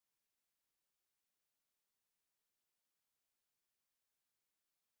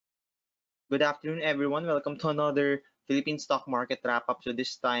Good afternoon, everyone. Welcome to another Philippine stock market wrap-up. So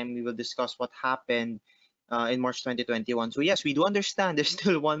this time we will discuss what happened in March 2021. So yes, we do understand there's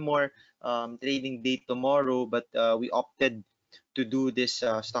still one more trading day tomorrow, but we opted to do this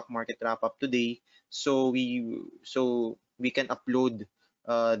stock market wrap-up today, so we can upload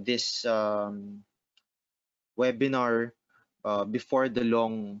this webinar before the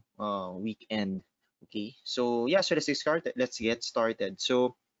long weekend. Okay, so yeah, so let's get started.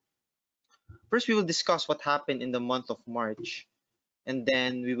 So first, we will discuss what happened in the month of March, and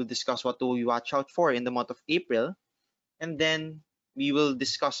then we will discuss what to watch out for in the month of April, and then we will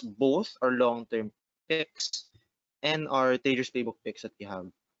discuss both our long-term picks and our Traders Playbook picks that we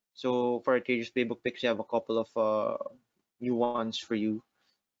have. So for our Traders Playbook picks, we have a couple of new ones for you.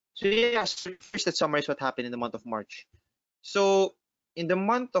 So yeah, so first let's summarize what happened in the month of March. So in the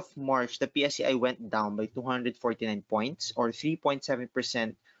month of March, the PSCI went down by 249 points or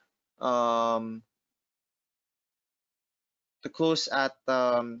 3.7%, um, to close at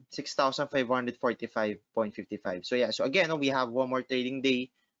 6,545.55. So yeah, so again, we have one more trading day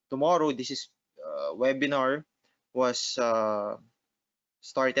tomorrow. This is webinar was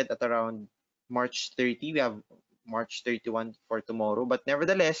started at around March 30. We have March 31 for tomorrow, but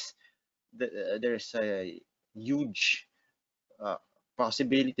nevertheless, there's a huge uh,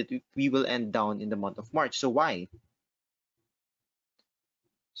 possibility that we will end down in the month of March. So why?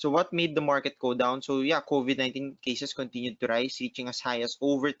 So what made the market go down? So yeah, COVID-19 cases continued to rise, reaching as high as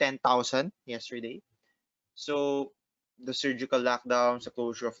over 10,000 yesterday. So the surgical lockdowns, the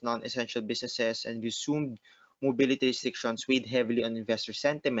closure of non-essential businesses, and resumed mobility restrictions weighed heavily on investor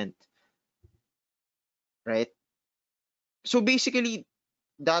sentiment, right? So basically,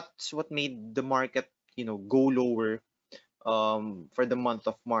 that's what made the market, go lower for the month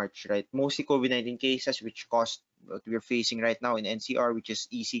of March, right? Mostly COVID-19 cases, which caused what we're facing right now in NCR, which is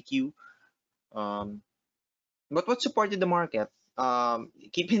ECQ. Um, But what supported the market?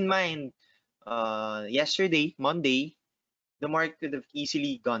 Keep in mind, yesterday, Monday, the market could have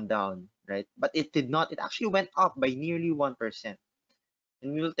easily gone down, right? But it did not. It actually went up by nearly 1%.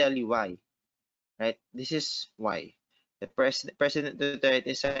 And we will tell you why, right? This is why. President Duterte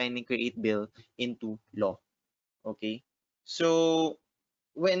is signing Create Bill into law, okay? So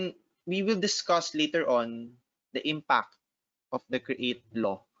when we will discuss later on the impact of the Create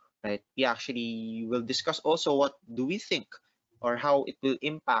law, right? We actually will discuss also what do we think or how it will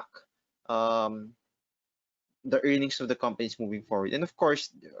impact um, the earnings of the companies moving forward. And of course,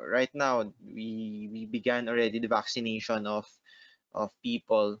 right now we began already the vaccination of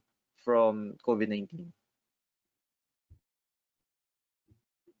people from COVID-19.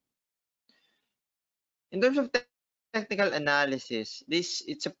 In terms of technical analysis,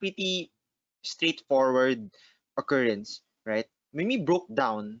 it's a pretty straightforward occurrence, right? When we broke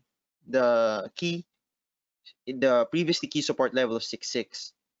down the previously key support level of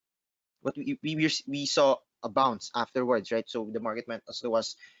 6.6, what we saw a bounce afterwards, right? So the market went as low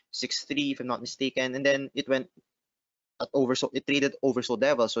as 6.3, if I'm not mistaken, and then it went at oversold. It traded oversold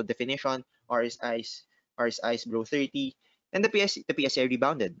level. So definition, RSI's below 30, and the PSI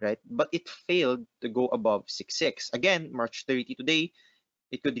rebounded, right? But it failed to go above 6.6. Again, March 30 today,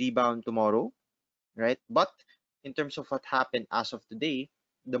 it could rebound tomorrow, right? But in terms of what happened as of today,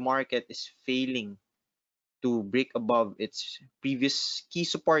 the market is failing to break above its previous key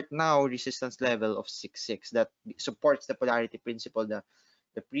support, now resistance level of 6.6, that supports the polarity principle. The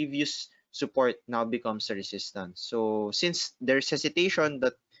previous support now becomes a resistance. So since there's hesitation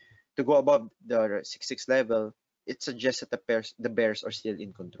that to go above the 6.6 level, it suggests that the bears are still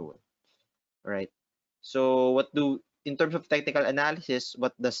in control, right? So in terms of technical analysis,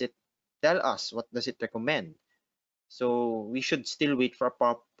 what does it tell us? What does it recommend? So we should still wait for a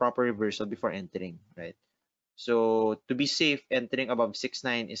proper reversal before entering, right? So to be safe, entering above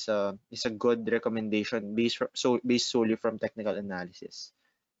 6.9 is a good recommendation based solely from technical analysis,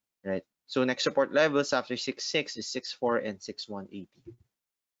 right? So next support levels after 6.6 is 6.4 and 6.180.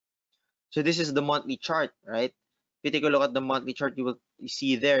 So this is the monthly chart, right? If you take a look at the monthly chart, you will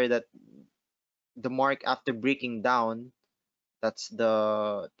see there that the mark after breaking down, that's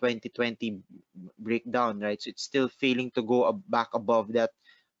the 2020 breakdown, right? So it's still failing to go back above that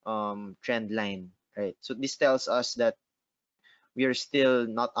trend line, right? So this tells us that we are still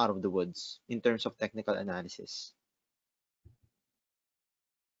not out of the woods in terms of technical analysis.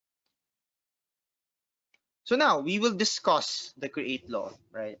 So now we will discuss the Create law,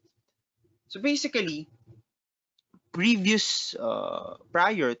 right? So basically,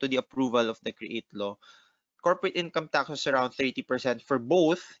 prior to the approval of the Create law, corporate income tax was around 30% for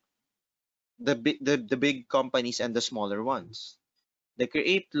both the big companies and the smaller ones. The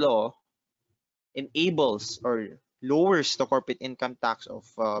Create law enables or lowers the corporate income tax of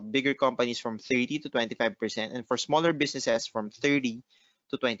bigger companies from 30 to 25%, and for smaller businesses from 30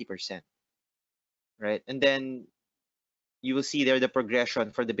 to 20%, right? And then you will see there the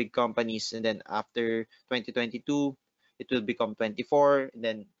progression for the big companies, and then after 2022 it will become 24, and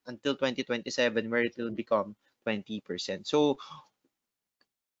then until 2027 where it will become 20%. So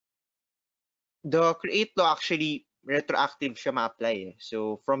the create law actually retroactive siya ma-apply eh.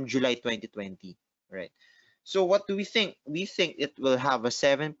 So from July 2020, right? So what do we think? We think it will have a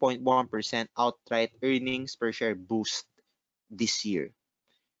 7.1% outright earnings per share boost this year,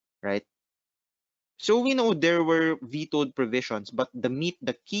 right? So we know there were vetoed provisions, but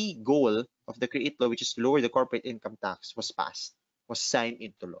the key goal of the create law, which is to lower the corporate income tax, was passed, was signed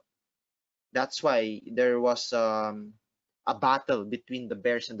into law. That's why there was a battle between the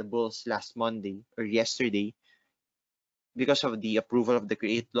bears and the bulls last Monday or yesterday because of the approval of the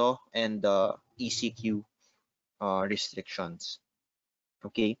create law and the ECQ restrictions.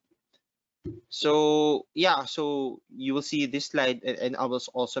 Okay. So yeah, so you will see this slide, and I will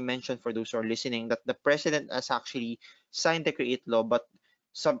also mention for those who are listening that the president has actually signed the create law, but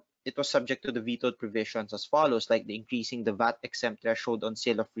it was subject to the vetoed provisions as follows, like the increasing the VAT exempt threshold on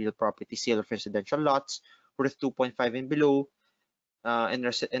sale of real property, sale of residential lots worth 2.5 and below,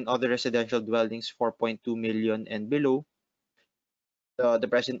 and other residential dwellings 4.2 million and below. The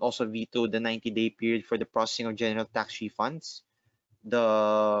president also vetoed the 90-day period for the processing of general tax refunds,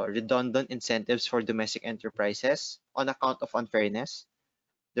 the redundant incentives for domestic enterprises on account of unfairness.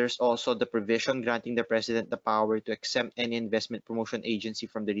 There's also the provision granting the president the power to exempt any investment promotion agency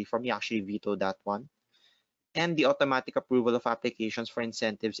from the reform. He actually vetoed that one. And the automatic approval of applications for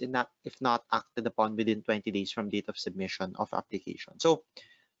incentives if not acted upon within 20 days from date of submission of application. So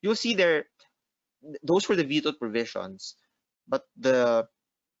you'll see there, those were the vetoed provisions, but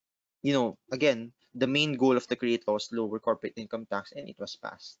again, the main goal of the create law was lower corporate income tax, and it was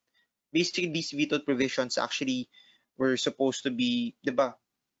passed. Basically, these vetoed provisions actually were supposed to be, diba,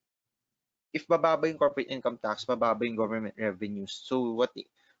 if bababa yung corporate income tax, bababa yung government revenues. So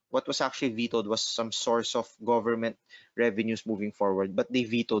what was actually vetoed was some source of government revenues moving forward, but they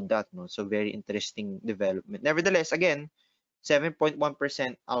vetoed that, no? So very interesting development. Nevertheless, again,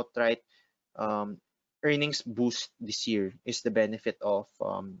 7.1% outright earnings boost this year is the benefit of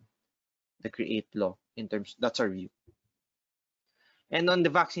the create law in terms, that's our view. And on the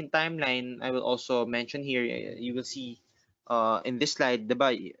vaccine timeline, I will also mention here, you will see in this slide,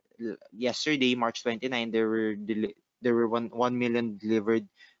 diba, yesterday, March 29, there were 1 million delivered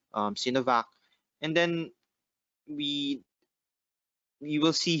Sinovac. And then you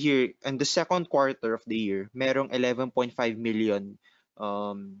will see here in the second quarter of the year, merong 11.5 million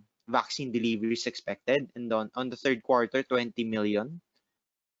vaccine deliveries expected. And on the third quarter, 20 million.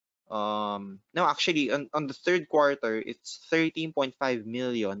 No, actually, on the third quarter, it's 13.5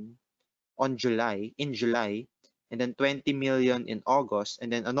 million in July, and then 20 million in August,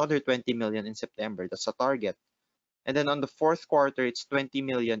 and then another 20 million in September. That's a target. And then on the fourth quarter, it's 20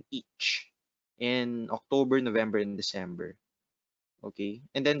 million each in October, November, and December. Okay.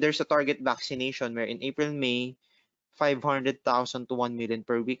 And then there's a target vaccination where in April, May, 500,000 to 1 million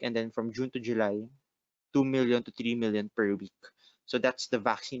per week, and then from June to July, 2 million to 3 million per week. So that's the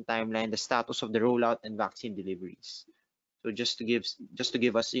vaccine timeline, the status of the rollout and vaccine deliveries. So just to give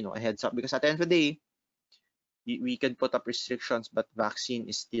us, a heads up, because at the end of the day, we can put up restrictions, but vaccine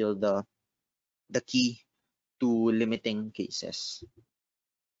is still the key to limiting cases,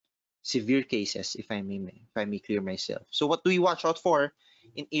 severe cases, if I may clear myself. So what do we watch out for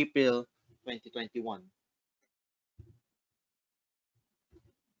in April 2021?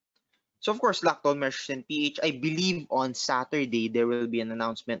 So of course, lockdown measures in PH. I believe on Saturday there will be an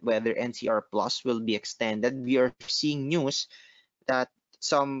announcement whether NCR Plus will be extended. We are seeing news that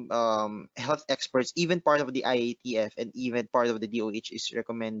some health experts, even part of the IATF and even part of the DOH, is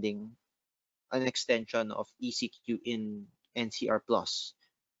recommending an extension of ECQ in NCR Plus.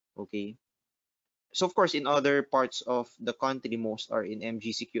 Okay. So of course, in other parts of the country, most are in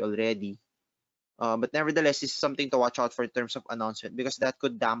MGCQ already. But nevertheless, this is something to watch out for in terms of announcement, because that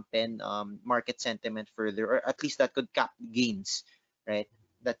could dampen market sentiment further, or at least that could cap gains, right?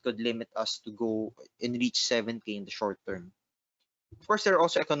 That could limit us to go and reach 7K in the short term. Of course, there are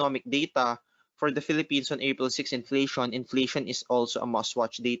also economic data for the Philippines on April 6 inflation. Inflation is also a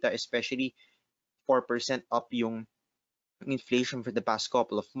must-watch data, especially 4% up yung inflation for the past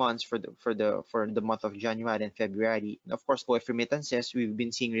couple of months for the month of January and February. And of course, OF remittances, we've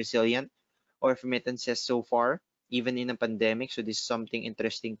been seeing resilient OF remittances so far, even in a pandemic. So this is something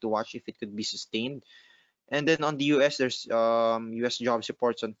interesting to watch if it could be sustained. And then on the US, there's US jobs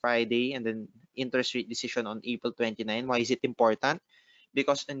reports on Friday, and then interest rate decision on April 29. Why is it important?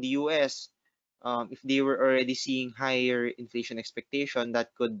 Because in the US, if they were already seeing higher inflation expectation,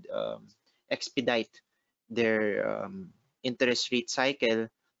 that could expedite their interest rate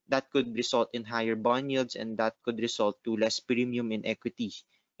cycle. That could result in higher bond yields, and that could result to less premium in equity,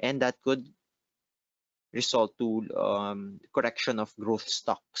 and that could result to correction of growth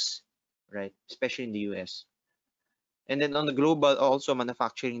stocks, right? Especially in the US. And then on the global, also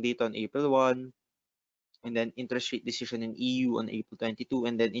manufacturing data on April 1, and then interest rate decision in EU on April 22,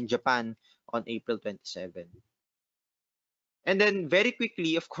 and then in Japan on April 27. And then very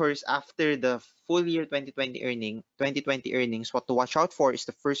quickly, of course, after the full year 2020 earnings, what to watch out for is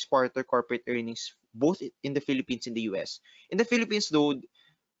the first quarter corporate earnings, both in the Philippines and the US. In the Philippines, though,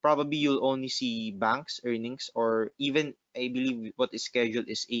 probably you'll only see banks earnings, or even I believe what is scheduled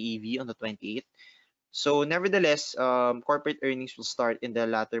is AEV on the 28th. So nevertheless, corporate earnings will start in the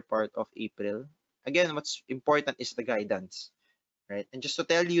latter part of April. Again, what's important is the guidance, right? And just to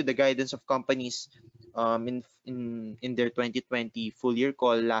tell you, the guidance of companies in their 2020 full year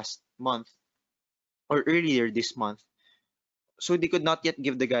call last month or earlier this month. So they could not yet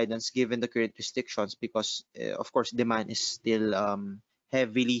give the guidance given the current restrictions because, of course, demand is still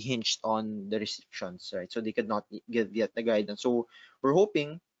heavily hinged on the restrictions, right? So they could not give yet the guidance. So we're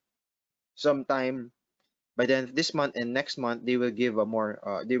hoping sometime by the end of this month and next month they will give a more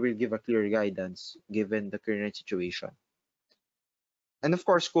they will give a clear guidance given the current situation. And of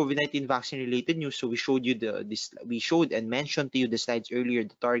course, COVID-19 vaccine related news. So we showed you we showed and mentioned to you the slides earlier,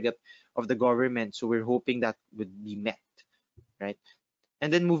 the target of the government. So we're hoping that would be met, right?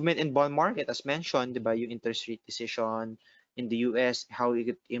 And then movement in bond market, as mentioned, by yung interest rate decision in the US, how it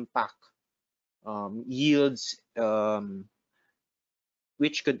could impact yields,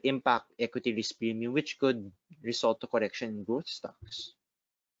 which could impact equity risk premium, which could result to correction in growth stocks,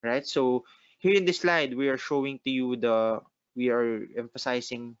 right? So here in this slide, we are showing to you we are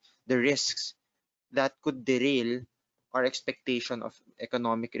emphasizing the risks that could derail our expectation of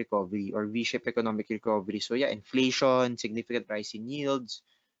economic recovery or V-shaped economic recovery. So yeah, inflation, significant rise in yields,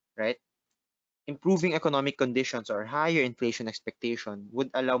 right? Improving economic conditions or higher inflation expectation would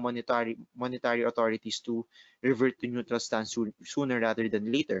allow monetary authorities to revert to neutral stance sooner rather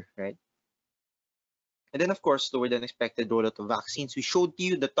than later, right? And then of course, lower than expected rollout of vaccines. We showed to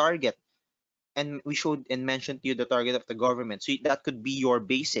you the target, and we showed and mentioned to you the target of the government. So that could be your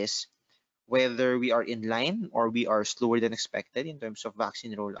basis whether we are in line or we are slower than expected in terms of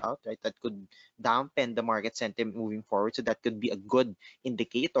vaccine rollout, right? That could dampen the market sentiment moving forward. So that could be a good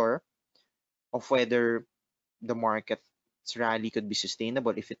indicator of whether the market's rally could be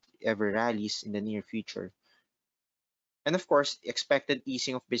sustainable if it ever rallies in the near future. And of course, expected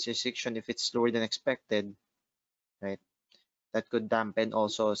easing of business restriction if it's slower than expected, right? That could dampen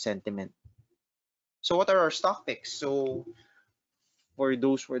also sentiment. So what are our stock picks? So for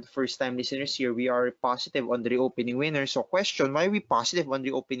those who are the first time listeners here, we are positive on the reopening winners. So question, why are we positive on the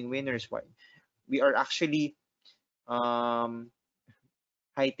reopening winners? Why? We are actually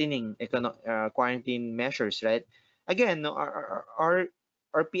heightening quarantine measures, right? Again, no, our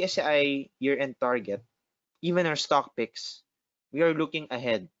PSI year-end target, even our stock picks, we are looking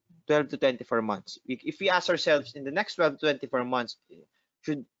ahead 12 to 24 months. If we ask ourselves in the next 12 to 24 months,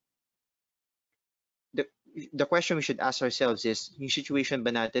 should the the question we should ask ourselves is, yung situation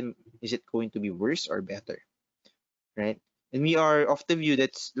ba natin, is it going to be worse or better, right? And we are of the view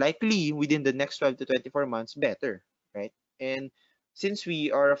that's likely within the next 12 to 24 months better, right? And since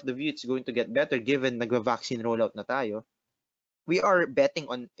we are of the view it's going to get better given nagva-vaccine rollout na tayo, we are betting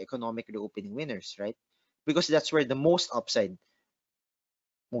on economic reopening winners, right? Because that's where the most upside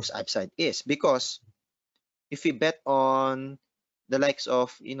is. Because if we bet on the likes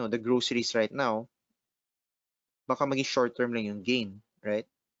of, the groceries right now, baka maging short term lang yung gain, right?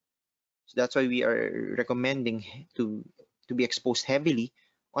 So that's why we are recommending to be exposed heavily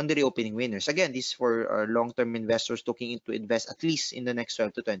on the reopening winners. Again, this is for long-term investors looking into invest at least in the next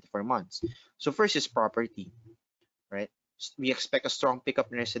 12 to 24 months. So first is property, right? We expect a strong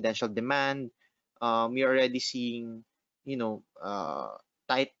pickup in residential demand. We are already seeing,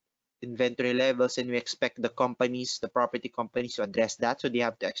 tight inventory levels, and we expect the property companies to address that. So they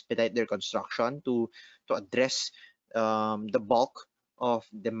have to expedite their construction to address the bulk of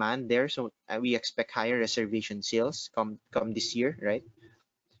demand there. So we expect higher reservation sales come this year, right?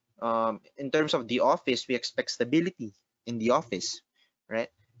 In terms of the office, we expect stability in the office, right?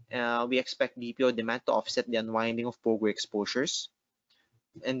 We expect BPO demand to offset the unwinding of POGO exposures.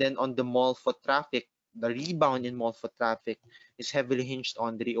 And then on the mall foot traffic, the rebound in mall foot traffic is heavily hinged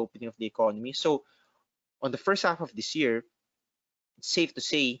on the reopening of the economy. So on the first half of this year, it's safe to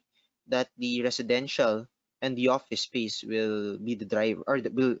say that the residential and the office space will be the driver, or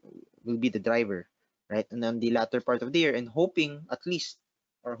will be the driver, right? And then the latter part of the year, and hoping at least,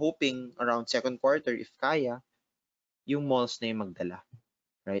 or hoping around second quarter, if kaya, yung malls na yung magdala,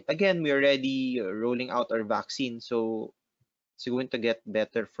 right? Again, we're already rolling out our vaccine, so it's going to get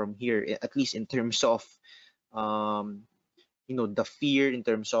better from here, at least in terms of, um, the fear, in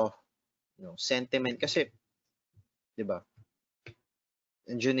terms of, sentiment, kasi, di ba?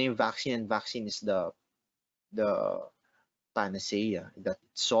 Andiyan na yung vaccine, and vaccine is the panacea that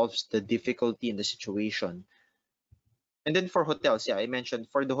solves the difficulty in the situation. And then for hotels, yeah, I mentioned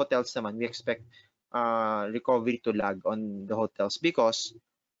for the hotels naman, we expect recovery to lag on the hotels because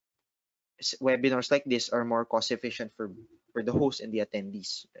webinars like this are more cost efficient for the host and the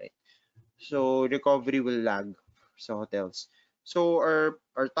attendees, right? So recovery will lag sa hotels. So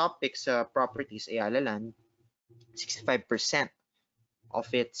our top picks, properties, Ayala Land, 65% of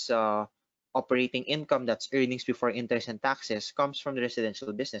its operating income, that's earnings before interest and taxes, comes from the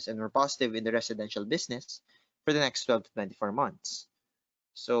residential business, and we're positive in the residential business for the next 12 to 24 months.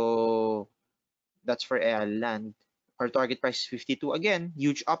 So that's for Ayala Land. Our target price is 52. Again,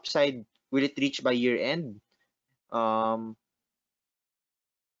 huge upside. Will it reach by year end?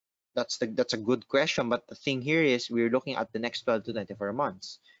 That's a good question, but the thing here is we're looking at the next 12 to 24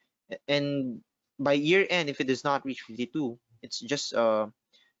 months. And by year end, if it does not reach 52, it's just a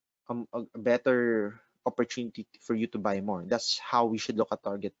better opportunity for you to buy more. That's how we should look at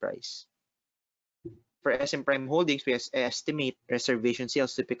target price. For SM Prime Holdings, we estimate reservation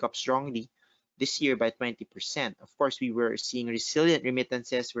sales to pick up strongly this year by 20%. Of course, we were seeing resilient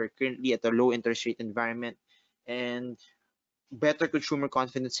remittances. We're currently at a low interest rate environment and better consumer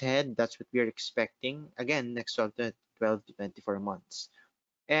confidence ahead. That's what we are expecting. Again, next 12 to 24 months.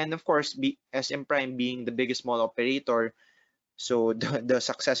 And of course, SM Prime being the biggest mall operator, so the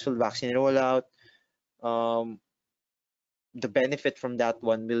successful vaccine rollout, the benefit from that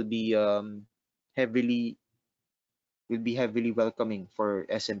one heavily heavily welcoming for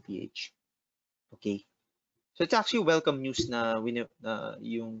SMPH. Okay. So it's actually welcome news na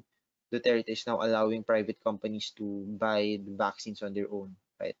yung Duterte is now allowing private companies to buy the vaccines on their own,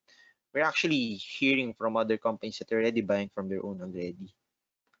 right? We're actually hearing from other companies that are already buying from their own already.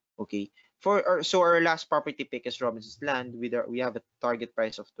 Okay. So our last property pick is Robinson's Land. We have a target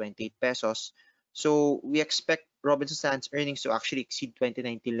price of 28 pesos. So we expect Robinson's Land's earnings to actually exceed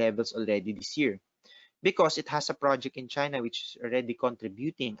 2019 levels already this year, because it has a project in China which is already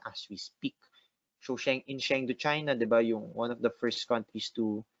contributing as we speak. So in Chengdu, China, 'di ba, yung one of the first countries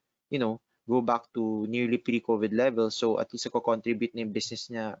to, go back to nearly pre-COVID levels. So at least contribute na yung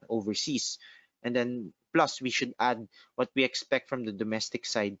business niya overseas. And then plus we should add what we expect from the domestic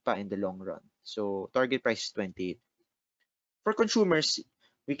side pa in the long run. So target price is 28. For consumers,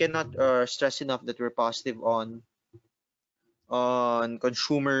 we cannot stress enough that we're positive on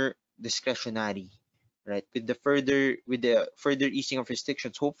consumer discretionary, right? With the further easing of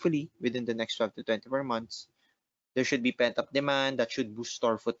restrictions, hopefully within the next 12 to 24 months, there should be pent-up demand that should boost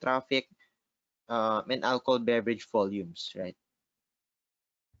store foot traffic, and alcohol beverage volumes, right?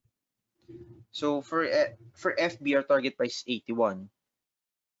 So for FB, our target price is 81.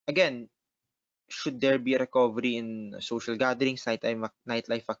 Again, should there be a recovery in social gatherings,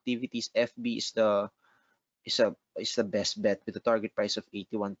 nightlife activities, FB is the best bet with a target price of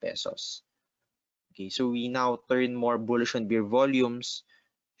 81 pesos. Okay, so we now turn more bullish on beer volumes.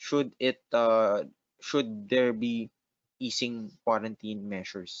 Should there be easing quarantine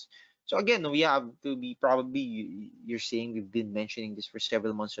measures? So again, we have to be, probably you're saying we've been mentioning this for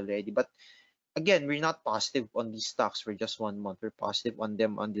several months already, but again, we're not positive on these stocks for just 1 month. We're positive on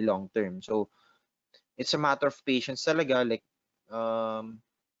them on the long term. So it's a matter of patience talaga, like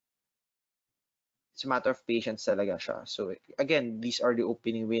it's a matter of patience talaga siya. So again, these are the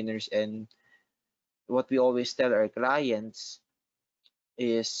opening winners, and what we always tell our clients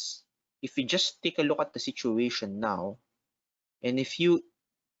is, if you just take a look at the situation now, and if you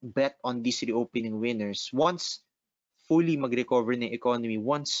bet on these reopening winners, once fully mag-recover ng economy,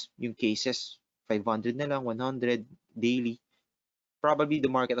 once yung cases 500 na lang, 100 daily, probably the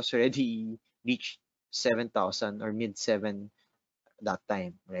market has already reached 7,000 or mid-7 that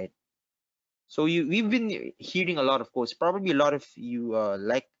time, right? So we've been hearing a lot of quotes. Probably a lot of you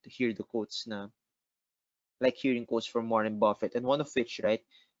like to hear the quotes na, like hearing quotes from Warren Buffett, and one of which, right,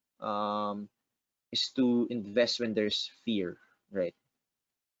 is to invest when there's fear, right?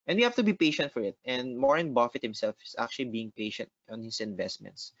 And you have to be patient for it. And Warren Buffett himself is actually being patient on his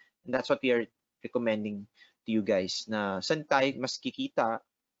investments. And that's what we are recommending to you guys, na saan tayo mas kikita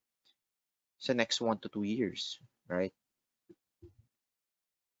sa next 1 to 2 years, right?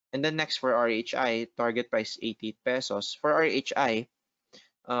 And then next for RHI, target price 88 pesos. For RHI,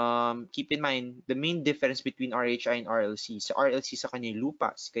 keep in mind, the main difference between RHI and RLC, sa RLC sa kanya yung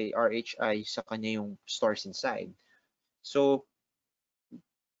lupa, kay RHI sa kanya yung stores inside. So,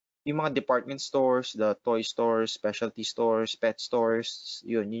 yung mga department stores, the toy stores, specialty stores, pet stores,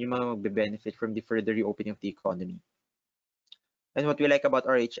 yun yung mga magbe-benefit from the further reopening of the economy. And what we like about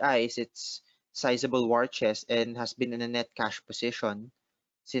RHI is its sizable war chest and has been in a net cash position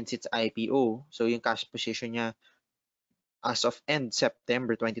since its IPO. So yung cash position niya as of end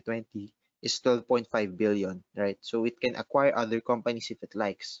September 2020 is 12.5 billion, right? So it can acquire other companies if it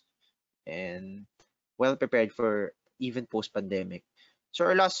likes, and well prepared for even post-pandemic. So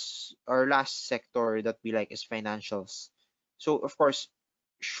our last sector that we like is financials. So of course,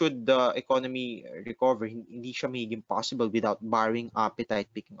 should the economy recover, hindi siya magiging possible without borrowing appetite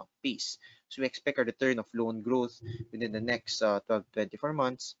picking up pace. So we expect a return of loan growth within the next 12 to 24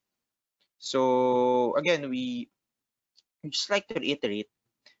 months. So again, we just like to reiterate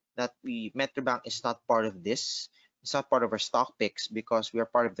that Metrobank is not part of this. It's not part of our stock picks because we are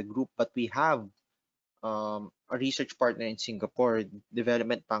part of the group, but we have a research partner in Singapore,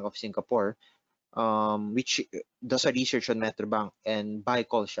 Development Bank of Singapore, which does a research on Metrobank and buy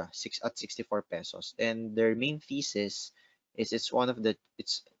call siya at 64 pesos. And their main thesis is it's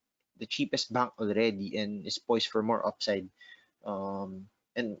the cheapest bank already and is poised for more upside.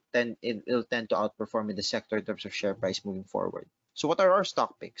 And then it'll tend to outperform in the sector in terms of share price moving forward. So what are our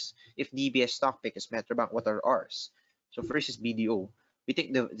stock picks? If DBS stock pick is Metrobank, what are ours? So first is BDO. We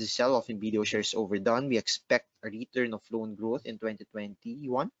think the sell-off in BDO shares is overdone. We expect a return of loan growth in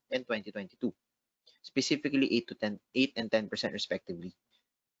 2021 and 2022, specifically 8 and 10% respectively.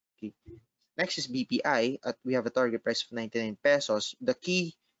 Okay. Next is BPI. We have a target price of 99 pesos. The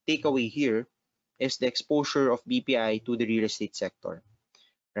key takeaway here is the exposure of BPI to the real estate sector,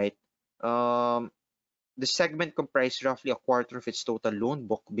 right? The segment comprised roughly a quarter of its total loan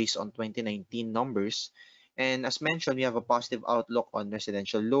book based on 2019 numbers. And as mentioned, we have a positive outlook on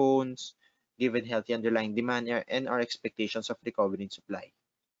residential loans, given healthy underlying demand and our expectations of recovery in supply.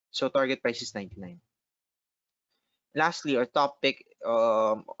 So target price is 99. Lastly, our top pick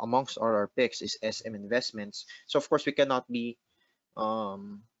amongst all our picks is SM Investments. So of course, we cannot be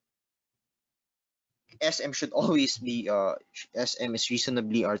SM should always be SM is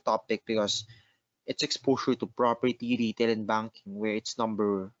reasonably our top pick because its exposure to property, retail, and banking, where it's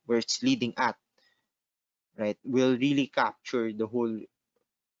leading at, right, will really capture the whole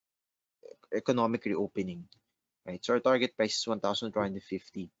economic reopening, right? So our target price is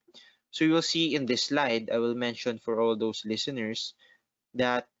 1,250. So you will see in this slide, I will mention for all those listeners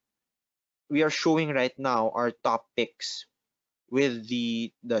that we are showing right now our top picks with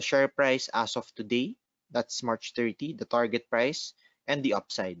the share price as of today, that's March 30, the target price, and the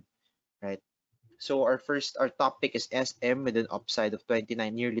upside, right? So our top pick is SM with an upside of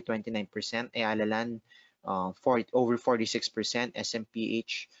 29, nearly 29%. Ayala Land, over 46%.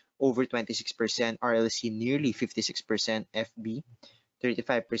 SMPH over 26%. RLC nearly 56%. FB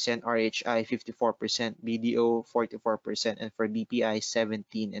 35%. RHI 54%. BDO 44%. And for BPI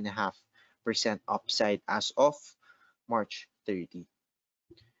 17.5% upside as of March 30.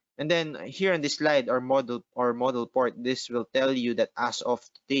 And then here on this slide, our model port, this will tell you that as of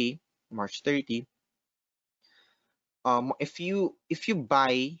today, March 30, if you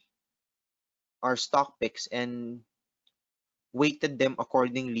buy our stock picks and weighted them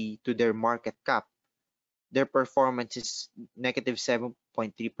accordingly to their market cap, their performance is negative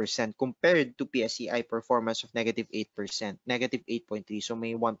 7.3% compared to PSEI performance of negative 8%, negative 8.3. So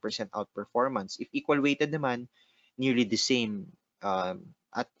may 1% outperformance. If equal weighted naman, nearly the same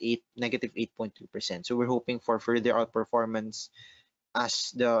at negative 8.2%. So we're hoping for further outperformance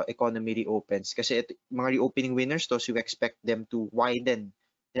as the economy reopens. Kasi mga reopening winners to, so we expect them to widen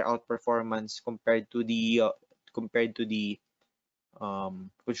their outperformance compared to the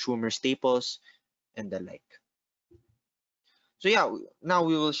consumer staples and the like. So yeah, now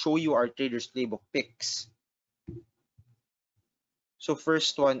we will show you our traders playbook picks. So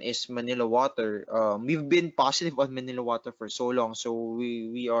first one is Manila Water. We've been positive on Manila Water for so long, so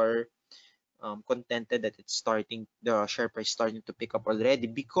we are contented that the share price starting to pick up already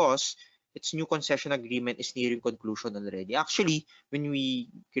because its new concession agreement is nearing conclusion already. Actually, when we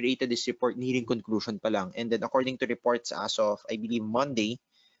created this report, nearing conclusion pa lang. And then according to reports as of, I believe, Monday,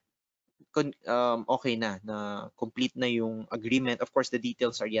 okay na complete na yung agreement. Of course, the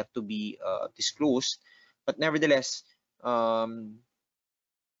details are yet to be disclosed. But nevertheless,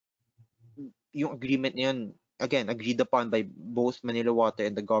 yung agreement na yun, again, agreed upon by both Manila Water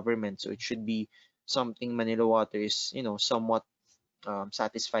and the government. So it should be something Manila Water is, somewhat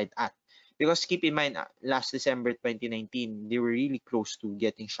satisfied at. Because keep in mind, last December 2019, they were really close to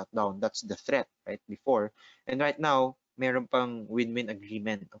getting shut down. That's the threat, right, before. And right now, meron pang win-win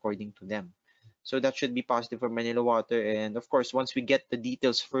agreement according to them. So that should be positive for Manila Water. And of course, once we get the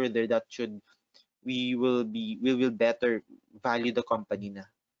details further, we will better value the company na.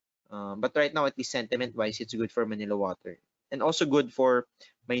 But right now, at least sentiment-wise, it's good for Manila Water. And also good for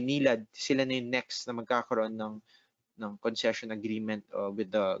Maynilad. Sila na yung next na magkakaroon ng concession agreement with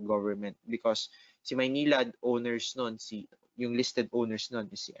the government because si Maynilad owners nun, yung listed owners nun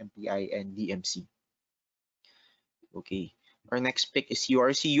is si MPI and DMC. Okay. Our next pick is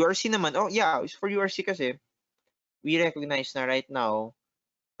URC. URC naman, oh yeah, for URC kasi, we recognize na right now,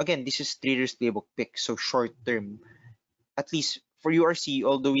 again, this is trader's playbook pick, so short term. At least for URC,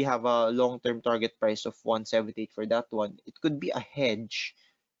 although we have a long-term target price of 178 for that one, it could be a hedge.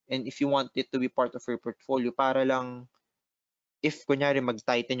 And if you want it to be part of your portfolio, para lang, if kunyari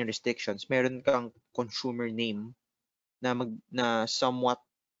mag-tighten yung restrictions, meron kang consumer name na somewhat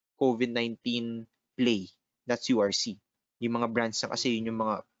COVID-19 play. That's URC. Yung mga brands na kasi yun yung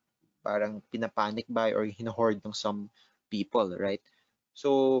mga parang pinapanic buy or hinohoard ng some people, right?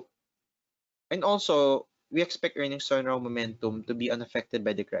 So, and also, we expect earnings turnaround momentum to be unaffected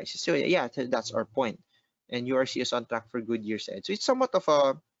by the crisis. So yeah, that's our point. And URC is on track for good years ahead. So it's somewhat of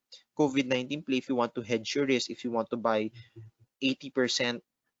a COVID-19 play if you want to hedge your risk, if you want to buy 80%,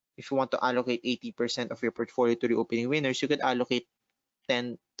 if you want to allocate 80% of your portfolio to the opening winners, you could allocate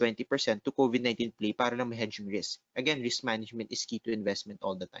 10-20% to COVID-19 play para lang ma-hedge yung risk. Again, risk management is key to investment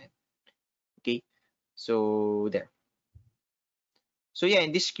all the time. Okay? So, there. So, yeah,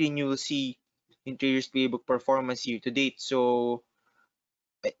 in this screen, you will see Interior's playbook performance year to date. So,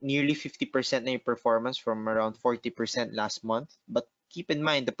 nearly 50% na yung performance from around 40% last month. But keep in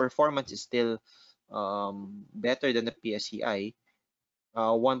mind, the performance is still better than the PSEI.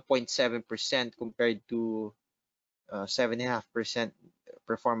 1.7% compared to 7.5%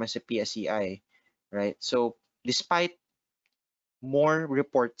 performance at PSEI, right? So despite more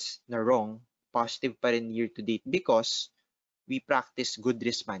reports na wrong, positive pa rin year to date because we practice good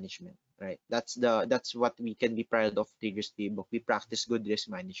risk management, right? That's what we can be proud of Trader's Playbook. We practice good risk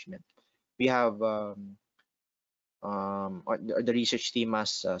management. We have the research team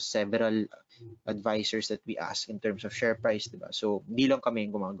has several advisors that we ask in terms of share price, diba? So di lang kami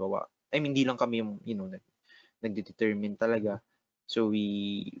yung gumagawa. I mean, di lang kami yung nagdedetermine talaga. So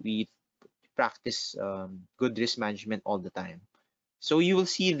we practice good risk management all the time. So you will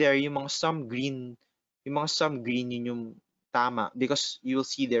see there yung mga some green yun yung tama because you will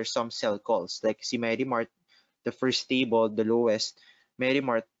see there some sell calls like si Mary Mart, the first table, the lowest. Mary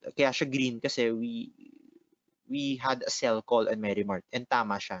Mart, kaya siya green kasi we had a sell call on Mary Mart and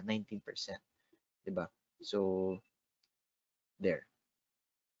tama siya, 19%. Diba? So, there.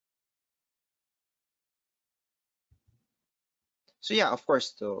 So yeah, of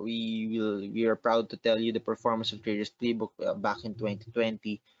course, so we are proud to tell you the performance of Traders Playbook back in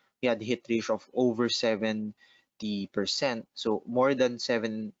 2020. We had a hit ratio of over 70%. So more than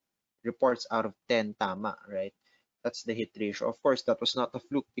 7 reports out of 10 tama, right? That's the hit ratio. Of course, that was not a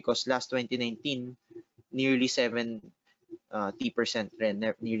fluke because last 2019, nearly 70% rin,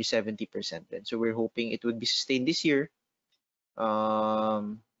 nearly 70% rin. So we're hoping it would be sustained this year.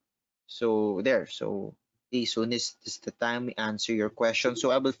 So there. So okay, so this is the time we answer your question. So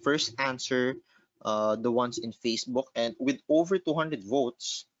I will first answer the ones in Facebook, and with over 200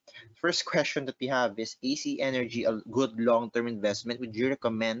 votes, first question that we have is AC Energy a good long-term investment? Would you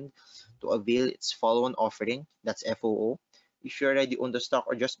recommend to avail its follow-on offering? That's FOO. If you already own the stock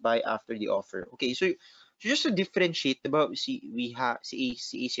or just buy after the offer. Okay, so just to differentiate, diba, si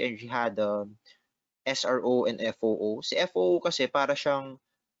AC Energy had SRO and FOO. Si FOO kasi para siyang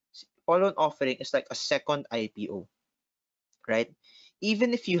follow-on offering is like a second IPO, right?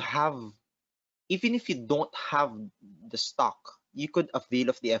 Even if you don't have the stock, you could avail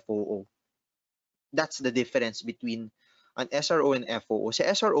of the FOO. That's the difference between an SRO and FOO. Sa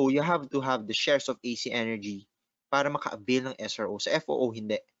SRO, you have to have the shares of AC Energy para maka-avail ng SRO. Sa FOO,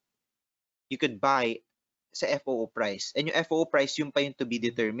 hindi. You could buy sa FOO price. And yung FOO price, yung pa yung to be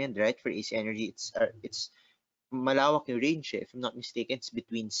determined, right? For AC Energy, it's malawak yung range. If I'm not mistaken, it's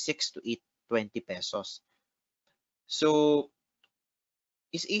between 6 to 820 pesos. So,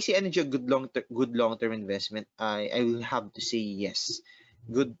 is AC Energy a good long-term investment? I will have to say yes.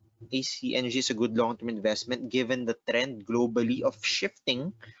 Good AC Energy is a good long-term investment given the trend globally of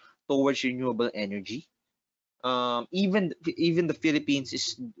shifting towards renewable energy. Even the Philippines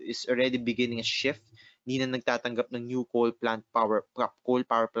is already beginning a shift Hindi na nagtatanggap ng new coal power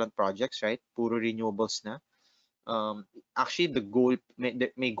plant projects, right? Puro renewables na. Actually, the goal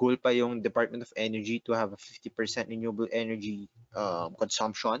may goal pa yung Department of Energy to have a 50% renewable energy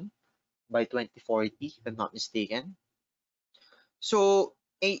consumption by 2040, if I'm not mistaken. So,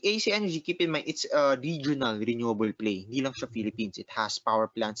 AC Energy, keep in mind, it's a regional renewable play. Hindi lang siya Philippines. It has power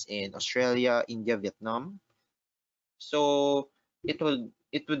plants in Australia, India, Vietnam. So, it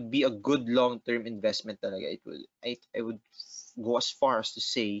would be a good long-term investment talaga. I would go as far as to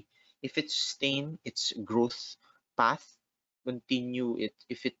say, if it's sustain its growth path, continue it,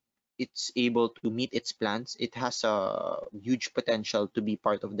 if it's able to meet its plans, it has a huge potential to be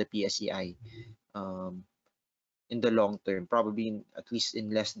part of the PSEI. In the long term, probably at least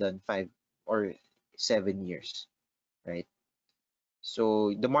in less than 5 or 7 years, right?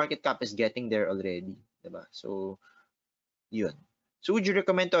 So the market cap is getting there already, diba? So yun. So would you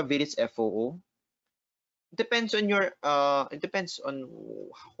recommend to avail its FOO? It depends on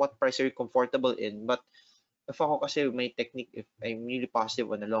what price you're comfortable in. But if ako kasi my technique, if I'm really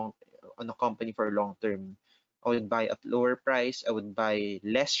positive on a company for long term, I would buy at lower price, I would buy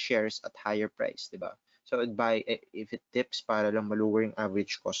less shares at higher price, diba? So I would buy if it dips para lang maluwer yung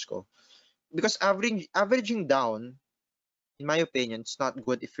average cost ko. Because averaging down, in my opinion, it's not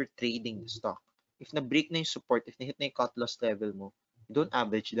good if you're trading the stock. If na-break na yung support, if na-hit na yung cut loss level mo, you don't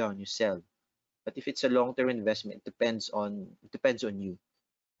average down, you sell. But if it's a long-term investment, it depends on you,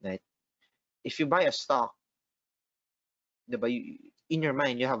 right? If you buy a stock, diba, in your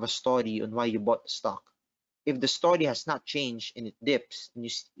mind, you have a story on why you bought the stock. If the story has not changed and it dips, and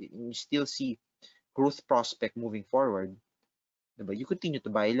you still see growth prospect moving forward, diba, you continue to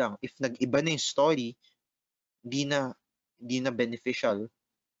buy lang. If nag-iba na yung story, di na beneficial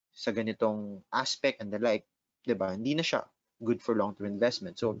sa ganitong aspect and the like, diba, hindi na siya good for long-term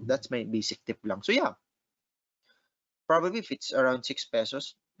investment. So that's my basic tip lang. So yeah, probably if it's around 6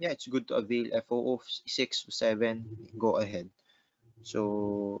 pesos, yeah, it's good to avail FOO of 6 to 7, go ahead.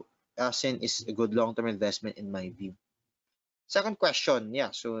 So ASEN is a good long-term investment in my view. Second question, yeah,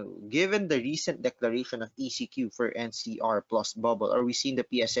 so given the recent declaration of ECQ for NCR plus bubble, are we seeing the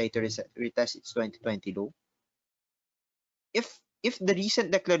PSI to retest its 2020 low? If the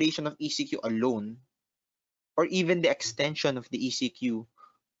recent declaration of ECQ alone, or even the extension of the ECQ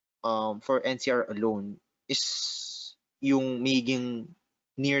for NCR alone, is yung maging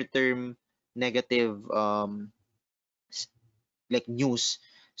near-term negative like news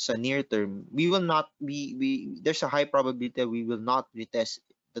sa near term, we will not there's a high probability that we will not retest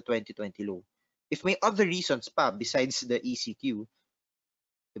the 2020 low. If may other reasons pa besides the ECQ,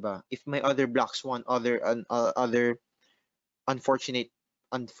 diba? If may other black swan, other unfortunate,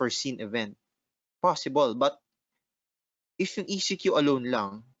 unforeseen event, possible. But if yung ECQ alone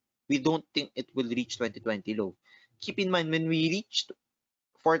lang, we don't think it will reach 2020 low. Keep in mind, when we reached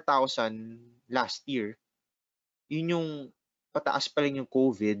 4,000 last year, yun yung pataas pa rin yung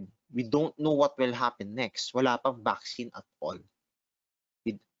COVID. We don't know what will happen next. Wala pang vaccine at all.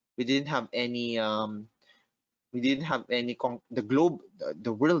 We didn't have any the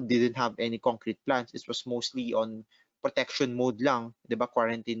world didn't have any concrete plans. It was mostly on protection mode lang, 'di ba?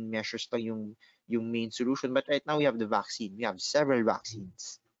 Quarantine measures lang yung main solution. But right now we have the vaccine. We have several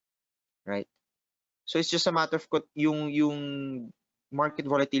vaccines, right? So it's just a matter of yung market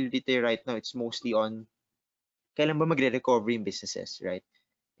volatility right now, it's mostly on kailan ba magre-recover yung businesses, right?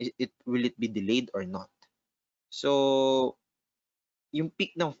 Will it be delayed or not? So yung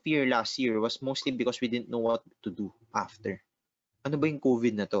peak ng fear last year was mostly because we didn't know what to do after. Ano ba yung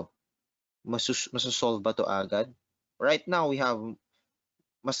COVID na to? Masosolve ba to agad? Right now, we have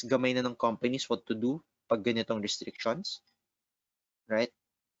mas gamay na ng companies what to do pag ganitong restrictions. Right?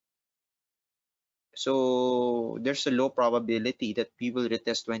 So, there's a low probability that we will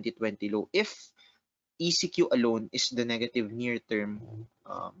retest 2020 low if ECQ alone is the negative near-term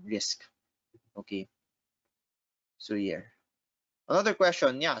risk. Okay. So, yeah. Another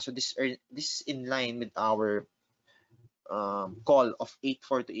question, yeah. So, this is in line with our call of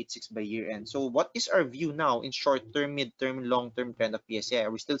 8.4 to 8.6 by year end. So what is our view now in short term, mid term, long term trend of PSA?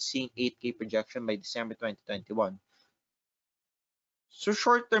 Are we still seeing 8K projection by December 2021? So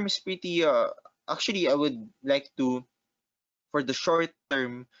short term is pretty actually I would like to, for the short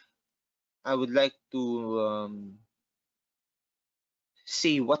term, I would like to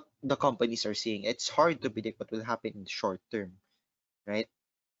say what the companies are saying. It's hard to predict what will happen in the short term, right?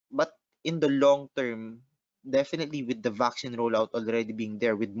 But in the long term, definitely with the vaccine rollout already being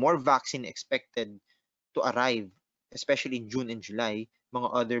there, with more vaccine expected to arrive, especially in June and July, mga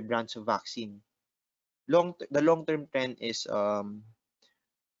other brands of vaccine, the long-term trend is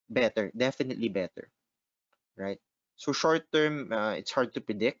better, definitely better. right? So short term, it's hard to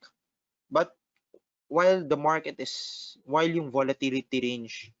predict. But while yung volatility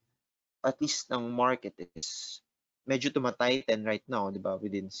range, at least ng market is medyo tumatighten right now, di ba?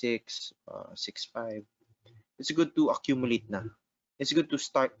 Within 6.5. It's good to accumulate na. It's good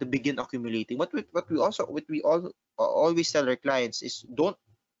to begin accumulating. What we all always tell our clients is huwag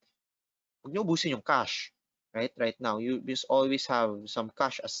niyo ubusin yung cash. Right now, you just always have some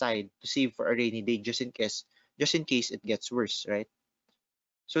cash aside to save for a rainy day just in case it gets worse, right?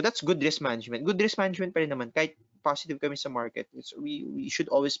 So that's good risk management. Good risk management pa rin naman kahit positive kami sa market. We should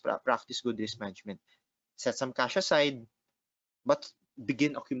always practice good risk management. Set some cash aside, but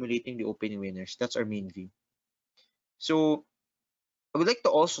begin accumulating the opening winners. That's our main view. So I would like to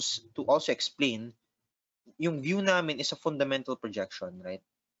also explain yung view namin is a fundamental projection, right?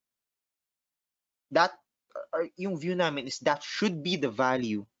 That yung view namin is that should be the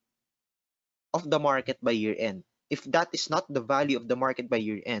value of the market by year end. If that is not the value of the market by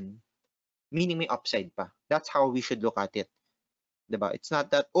year end, meaning may upside pa. That's how we should look at it. Diba? It's not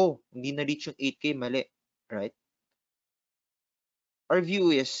that, oh, hindi na-reach yung 8K, mali. Right? Our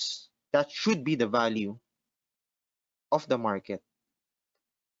view is that should be the value of the market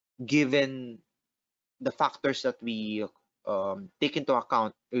given the factors that we take into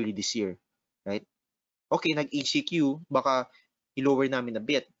account early this year. Right? Okay, nag-ECQ, baka i-lower namin a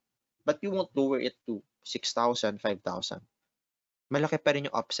bit, but we won't lower it to 6,000, 5,000. Malaki pa rin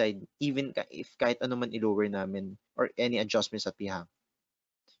yung upside even if kahit ano man i-lower namin or any adjustments that we have.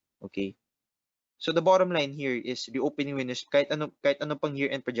 Okay? So the bottom line here is the opening winners, kahit ano pang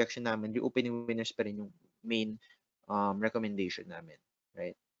year-end projection namin, the opening winners pa rin yung main recommendation namin,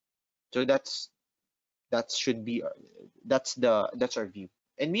 right? So that's our view.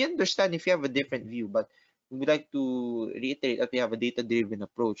 And we understand if you have a different view, but we would like to reiterate that we have a data-driven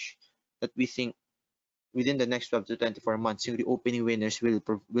approach that we think within the next 12 to 24 months, yung the opening winners will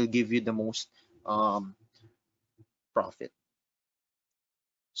give you the most profit.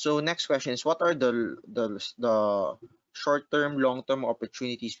 So next question is, what are the short-term, long-term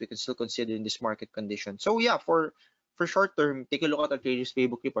opportunities we can still consider in this market condition? So yeah, for short-term, take a look at our traders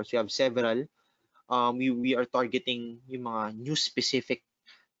playbook reports. We have several. We are targeting yung mga news-specific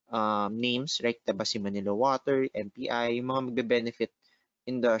names, right? Diba si Manila Water, MPI, yung mga magbe-benefit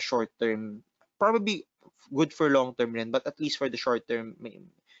in the short term. Probably good for long term rin, but at least for the short term,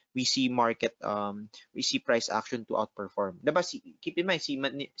 we see we see price action to outperform. Diba, keep in mind, si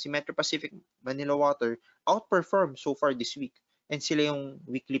Metro Pacific, Manila Water, outperform so far this week. And sila yung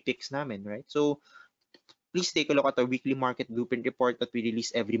weekly picks namin, right? So, please take a look at our weekly market blueprint report that we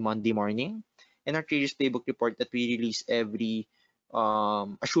release every Monday morning, and our traders playbook report that we release every,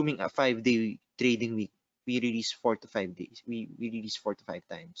 assuming a 5-day trading week, we release 4 to 5 days. We release 4 to 5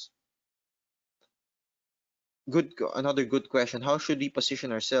 times. Another good question. How should we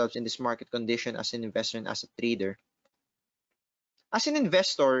position ourselves in this market condition as an investor and as a trader? As an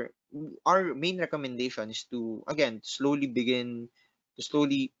investor, our main recommendation is to, again, slowly,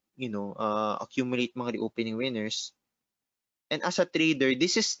 accumulate mga reopening winners. And as a trader,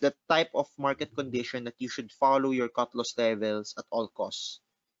 this is the type of market condition that you should follow your cut loss levels at all costs.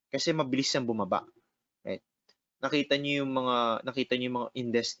 Kasi mabilis siyang bumaba, right? Nakita niyo yung mga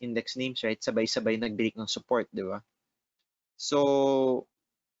index names, right? Sabay-sabay nag-break ng support, di ba? So,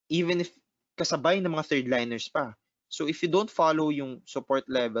 even if kasabay ng mga third liners pa. So, if you don't follow yung support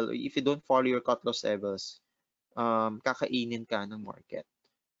level, or if you don't follow your cut loss levels, kakainin ka ng market,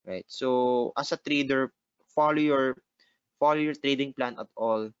 right? So, as a trader, follow your trading plan at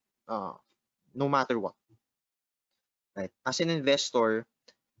all, no matter what, right? As an investor,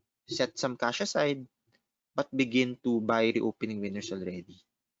 set some cash aside, but begin to buy reopening winners already,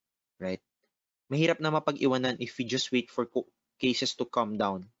 right? Mahirap na mapag-iwanan if we just wait for cases to come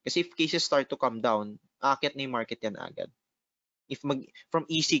down. Kasi if cases start to come down, aakyat na yung market yan agad. If from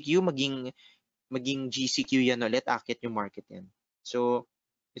ECQ, maging GCQ yan ulit, aakyat yung market yan. So,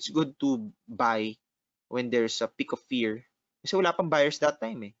 it's good to buy when there's a peak of fear. Kasi wala pang buyers that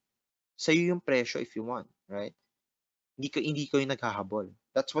time eh. Sa'yo yung presyo if you want, right? Hindi ko yung naghahabol.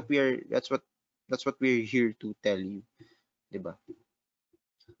 That's what we're here to tell you, 'di ba?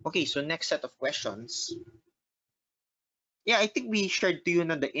 Okay, so next set of questions. Yeah, I think we shared to you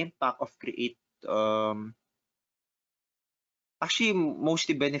na the impact of Create, actually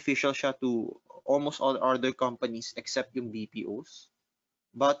mostly beneficial siya to almost all other companies except yung BPOs.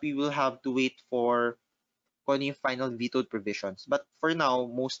 But we will have to wait for kung ano yung final vetoed provisions. But for now,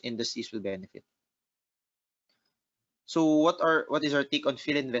 most industries will benefit. So what is our take on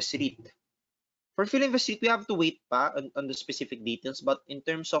Philinvest REIT? For Philippine Street, we have to wait pa on the specific details, but in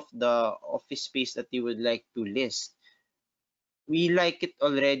terms of the office space that you would like to list, we like it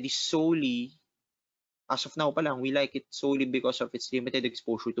already solely, as of now pa lang, we like it solely because of its limited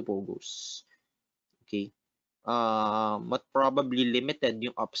exposure to POGOs. Okay? But probably limited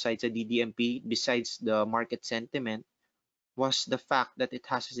yung upside sa DDMP besides the market sentiment was the fact that it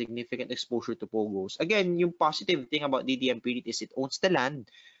has a significant exposure to POGOs. Again, yung positive thing about DDMP is it owns the land.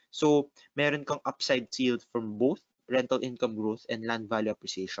 So, meron kang upside yield from both rental income growth and land value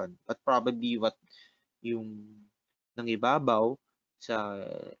appreciation. But probably what yung nangibabaw sa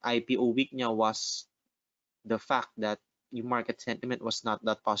IPO week niya was the fact that yung market sentiment was not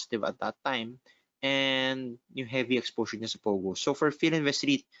that positive at that time and yung heavy exposure niya sa POGOs. So, for Philinvest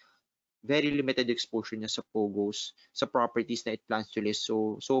REIT, very limited exposure niya sa POGOs, sa properties na it plans to list.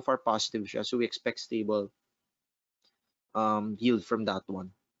 So far positive siya. So we expect stable yield from that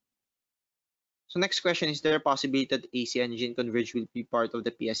one. So next question, is there a possibility that AC Engine Converge will be part of the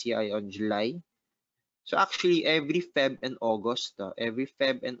PSEI on July? So actually, every Feb and August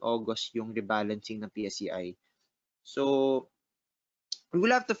yung rebalancing ng PSEI. So we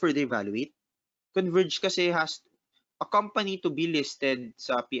will have to further evaluate. Converge kasi has a company to be listed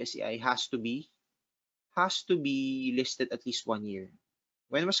sa PSEI has to be listed at least 1 year.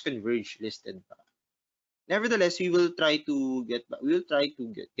 When was Converge listed? Nevertheless, we will try to get back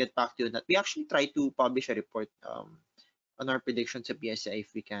to you on that. We actually try to publish a report on our predictions sa PSI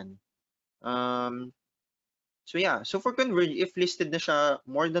if we can. So yeah, so for Converge, if listed na siya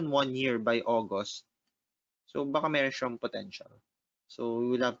more than 1 year by August, so baka meron siyang potential. So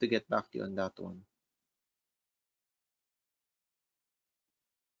we will have to get back to you on that one.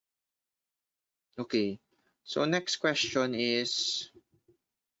 Okay. So next question is,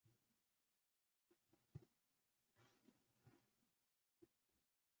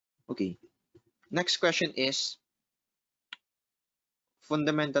 okay. Next question is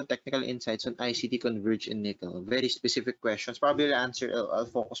fundamental technical insights on ICT Converge and Nickel. Very specific questions. Probably I'll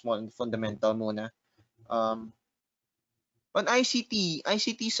focus more on fundamental muna. On ICT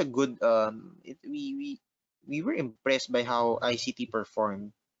is a good we were impressed by how ICT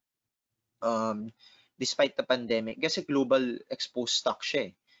performed despite the pandemic kasi global exposed stock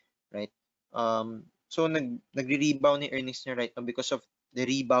siya, right? So nagre-rebound yung earnings niya right now because of the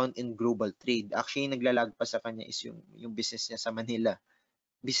rebound in global trade. Actually, naglalag pa sa kanya is yung business niya sa Manila.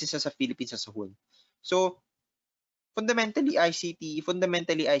 Business niya sa Philippines as a whole. So, fundamentally ICT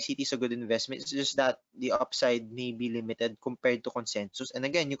is a good investment. It's just that the upside may be limited compared to consensus. And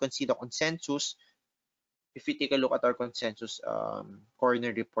again, you can see the consensus if you take a look at our consensus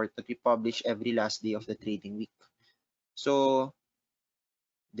corner report that we publish every last day of the trading week. So,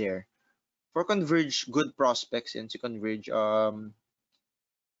 there. For Converge, good prospects and to Converge,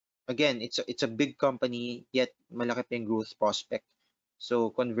 again, it's a big company yet malaki pa yung growth prospect.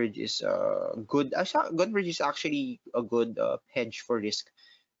 So Converge is good. Converge is actually a good hedge for risk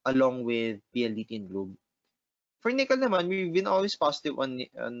along with PLDT and Globe. For nickel naman, we've been always positive on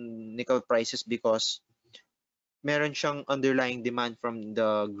nickel prices because meron siyang underlying demand from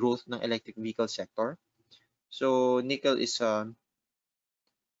the growth ng electric vehicle sector. So nickel is a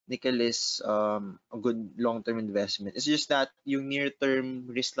good long-term investment. It's just that yung near-term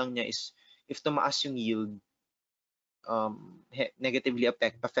risk lang niya is if tumaas yung yield, negatively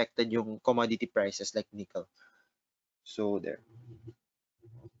affected yung commodity prices like nickel. So there.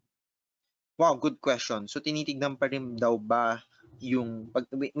 Wow, good question. So tinitignan pa rin daw ba yung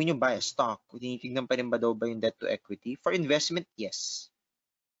when you buy a stock, tinitignan pa rin ba daw ba yung debt to equity? For investment, yes.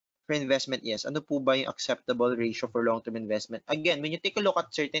 For investment, yes. Ano po ba yung acceptable ratio for long-term investment? Again, when you take a look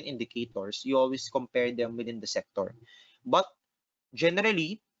at certain indicators, you always compare them within the sector. But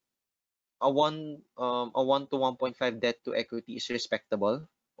generally, a 1 to 1.5 debt to equity is respectable.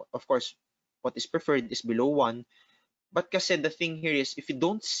 Of course, what is preferred is below 1. But kasi the thing here is if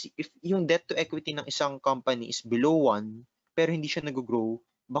yung debt to equity ng isang company is below 1 pero hindi siya nag-grow,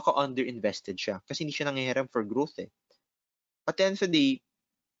 baka underinvested siya kasi hindi siya nangihiram for growth eh. At the end of the day,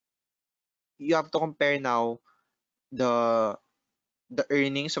 you have to compare now the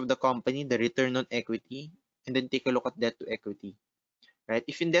earnings of the company, the return on equity, and then take a look at debt to equity. Right?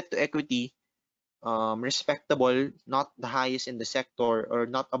 If in debt to equity, respectable, not the highest in the sector or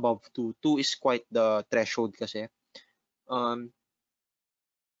not above 2. 2 is quite the threshold kasi.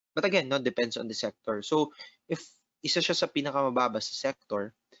 But again, no, depends on the sector. So, if isa siya sa pinakamababa sa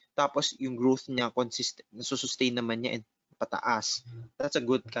sector, tapos yung growth niya nasusustain naman niya and pataas, that's a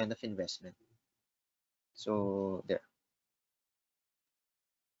good kind of investment. So, there.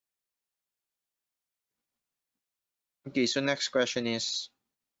 Okay, so next question is,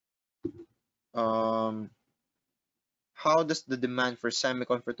 How does the demand for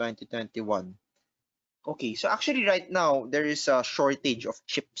semicon for 2021? Okay, so actually right now there is a shortage of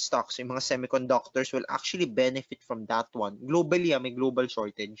chip stocks. Yung mga semiconductors will actually benefit from that one. Globally, may global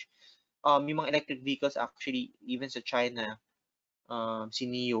shortage. Yung mga electric vehicles actually, even sa China, si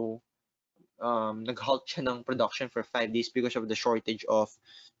NIO, nag-halt siya ng production for 5 days because of the shortage of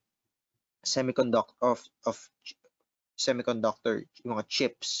semiconductor of semiconductor, yung mga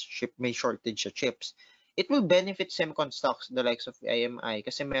may shortage sa chips. It will benefit semicon stocks, the likes of AMI,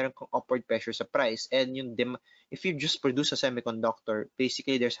 kasi meron kang upward pressure sa price. And yung if you just produce a semiconductor,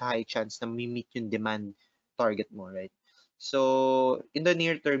 basically there's a high chance na meet yung demand target mo, right? So, in the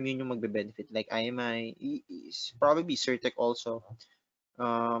near term, yun yung magbe-benefit. Like IMI, is probably Certec also.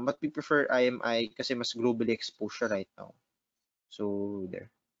 But we prefer IMI kasi mas globally exposed siya right now. So,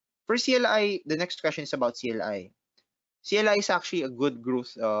 there. For CLI, the next question is about CLI. CLI is actually a good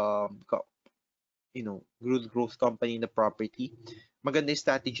growth, good growth company in the property. Maganda yung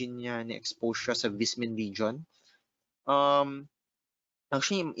strategy niya na expose siya sa Vismin region.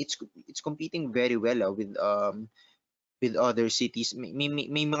 Actually, it's competing very well with other cities.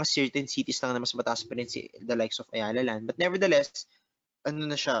 May mga certain cities lang na mas mataas pa rin the likes of Ayala Land. But nevertheless, ano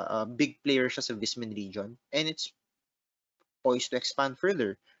na siya, big player siya sa Vismin region. And it's poised to expand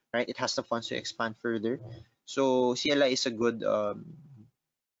further, right? It has the funds to expand further. So CLI is a good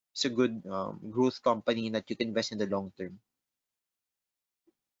growth company that you can invest in the long term.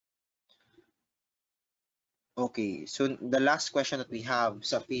 Okay, so the last question that we have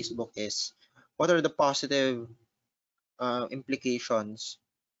sa Facebook is, what are the positive implications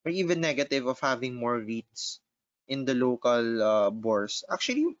or even negative of having more REITs in the local bourse?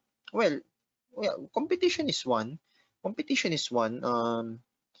 Actually, well, competition is one. Competition is one.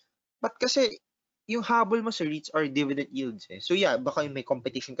 But kasi yung habol mo sa REITs are dividend yields eh. So yeah, baka yung may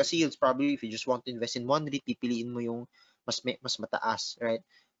competition kasi yields, probably if you just want to invest in one REIT, pipiliin mo yung mas mataas, right?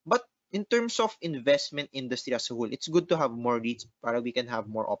 But in terms of investment industry as a whole, it's good to have more REITs para we can have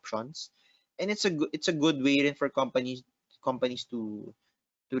more options. And it's a good way rin for companies to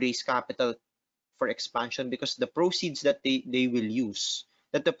raise capital for expansion, because the proceeds that they will use,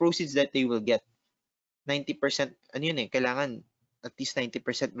 that the proceeds that they will get, 90%, ano yun eh, kailangan at least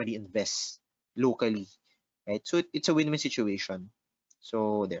 90% ma-reinvest locally, right? So it's a win-win situation.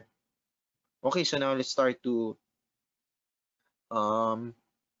 So there. Okay, so now let's start to um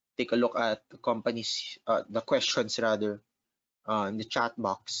take a look at the companies, the questions rather, in the chat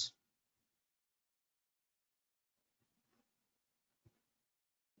box.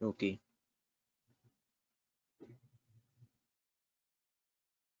 Okay.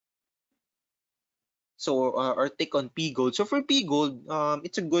 So our take on P Gold. So for P Gold,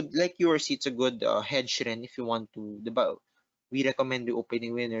 it's a good, like yours, it's a good hedge rin if you want to, diba? We recommend the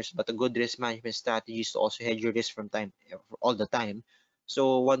opening winners, but a good risk management strategy is to also hedge your risk from time all the time.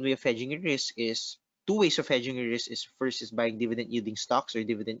 So one way of hedging your risk is, two ways of hedging your risk is, first is buying dividend yielding stocks or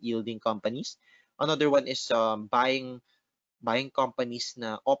dividend yielding companies. Another one is buying companies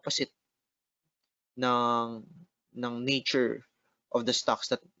na opposite ng nature of the stocks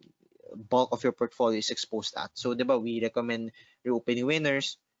that bulk of your portfolio is exposed at. So, di ba, we recommend your opening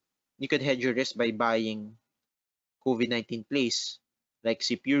winners. You could hedge your risk by buying COVID-19 plays, like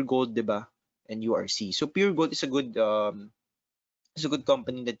si Pure Gold, di ba, and URC. So, Pure Gold is a good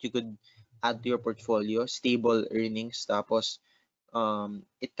company that you could add to your portfolio. Stable earnings, tapos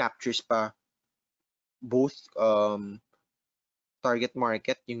it captures pa both target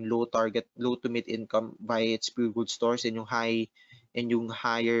market, yung low to mid income via its Pure Gold stores, and yung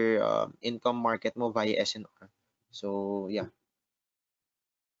higher income market mo via SNR. So yeah.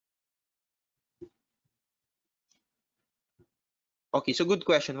 Okay, so good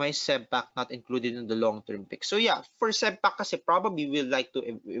question. Why is SEBPAC not included in the long-term pick? So yeah, for SEBPAC kasi probably we'd like to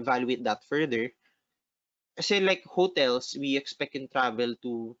evaluate that further. Kasi like hotels, we expect in travel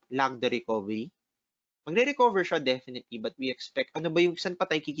to lag the recovery. Magre-recover siya definitely, but we expect, ano ba yung, saan pa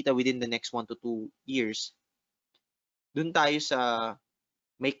tayo kikita within the next 1 to 2 years? Doon tayo sa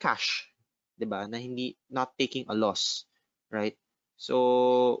may cash, 'di ba? Na hindi, not taking a loss, right?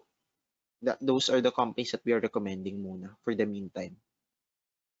 So those are the companies that we are recommending muna for the meantime.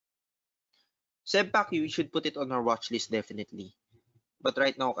 Sebpak, you should put it on our watch list definitely. But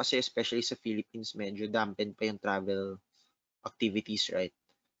right now kasi especially sa Philippines, medyo dampen pa yung travel activities, right?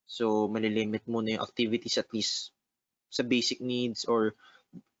 So malilimit muna yung activities at least sa basic needs or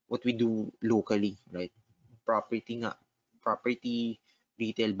what we do locally, right? Property,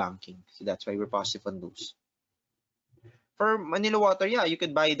 retail banking. So that's why we're positive on those. For Manila Water, yeah, you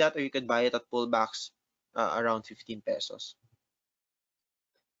could buy that or you could buy it at pullbacks around 15 pesos.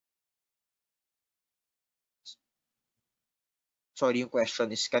 sorry, yung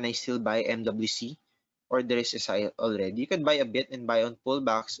question is, can I still buy MWC? Or there is a sale already? You can buy a bit and buy on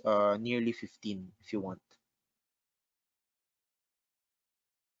pullbacks nearly 15 if you want.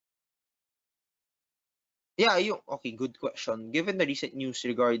 Yeah, okay, good question. Given the recent news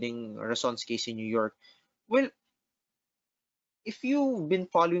regarding Razon's case in New York, well, if you've been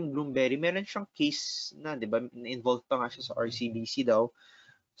following Bloomberg, meron siyang case na, di ba, involved pa nga siya sa RCBC daw.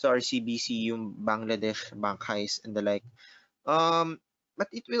 Sa RCBC, yung Bangladesh bank heist and the like. But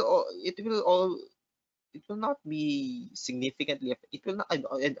it will not be significantly, it will not,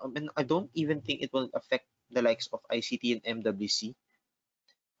 I don't even think it will affect the likes of ICT and MWC.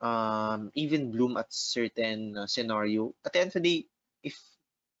 Even Bloom at certain scenario. At the end of the day, if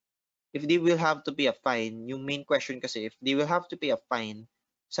if they will have to pay a fine, yung main question kasi, if they will have to pay a fine,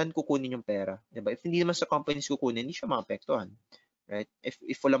 saan kukunin yung pera? Diba? If hindi naman sa companies kukunin, hindi siya maapektuhan. Right?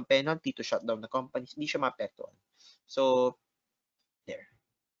 If walang penalty to shut down the companies, hindi siya maapektuhan. So, there.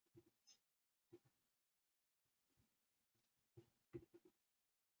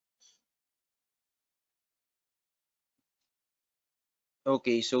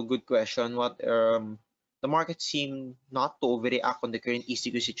 Okay, so good question. The market seem not to overreact on the current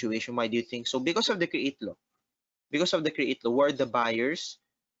ECQ situation. Why do you think so? Because of the create law. Because of the create law, where the buyers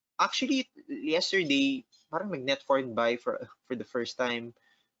actually yesterday parang nag-net foreign buy for the first time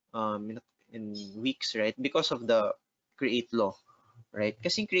in weeks, right? Because of the create law, right?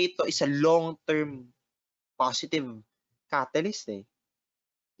 Kasi create law is a long-term positive catalyst eh.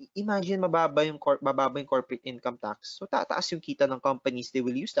 Imagine mababa yung corporate income tax. So tataas yung kita ng companies, they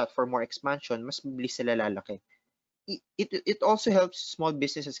will use that for more expansion, mas mabilis sila lalaki. It also helps small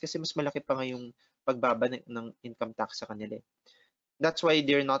businesses kasi mas malaki pa nga yung pagbaba ng income tax sa kanila. That's why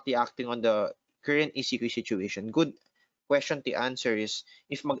they're not reacting on the current ECQ situation. Good question to answer is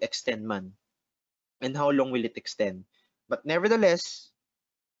if mag-extend man and how long will it extend. But nevertheless,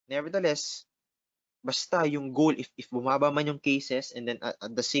 basta yung goal, if bumaba man yung cases and then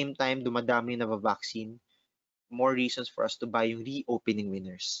at the same time dumadami na vaccine, more reasons for us to buy yung reopening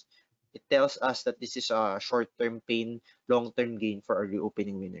winners. It tells us that this is a short-term pain, long-term gain for our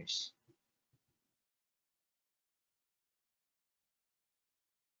reopening winners.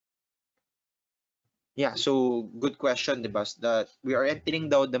 Yeah, so good question, diba? That we are entering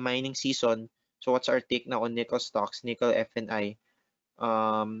the mining season. So what's our take now on nickel stocks, nickel FNI?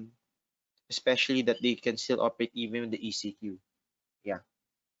 Especially that they can still operate even with the ECQ. Yeah.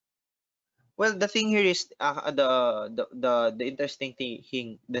 Well, the thing here is the interesting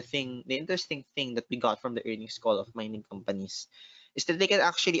the interesting thing that we got from the earnings call of mining companies is that they can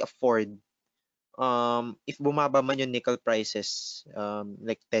actually afford if bumaba man yung nickel prices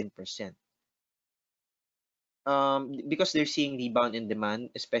like 10%. Because they're seeing rebound in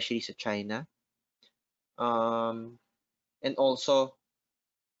demand, especially sa China. And also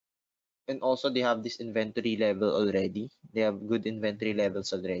they have this inventory level already. They have good inventory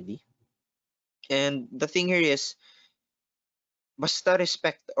levels already. And the thing here is, basta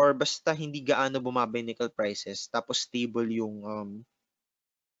respect or basta hindi gaano bumaba yung nickel prices, tapos stable yung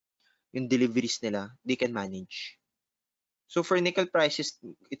deliveries nila, they can manage. So for nickel prices,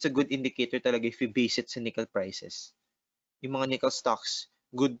 it's a good indicator talaga if you base it sa nickel prices. Yung mga nickel stocks,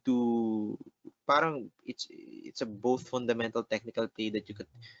 good to, parang it's a both fundamental technical play that you could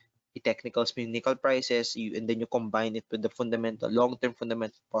technicals mean nickel prices, and then you combine it with the long-term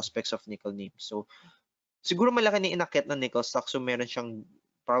fundamental prospects of nickel names. So siguro malaki na inakyat ng nickel stock, so meron siyang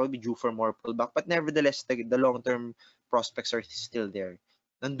probably due for more pullback, but nevertheless the long-term prospects are still there.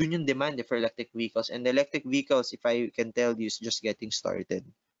 Nandun yung demand for electric vehicles, and the electric vehicles, if I can tell you, is just getting started.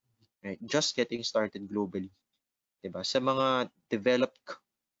 Right? Just getting started globally. Diba? Sa mga developed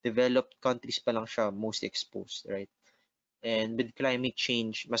countries pa lang siya most exposed, right? And with climate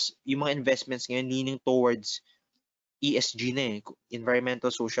change, mas yung mga investments ngayon leaning towards ESG na eh,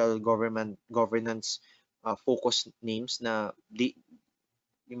 environmental, social, governance focused names na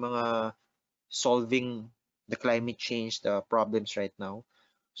yung mga solving the climate change, the problems right now.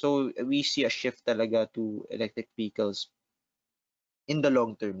 So we see a shift talaga to electric vehicles in the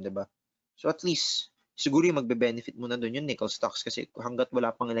long term, diba? So at least siguro yung magbe-benefit muna doon yung nickel stocks kasi hanggat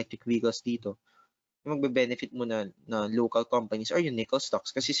wala pang electric vehicles dito, yung magbe-benefit muna na local companies are yung nickel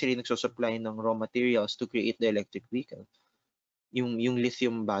stocks kasi sila nagsusupply ng raw materials to create the electric vehicle. Yung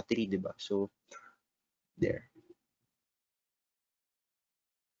lithium battery, di ba? So, there.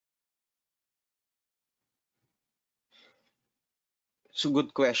 So,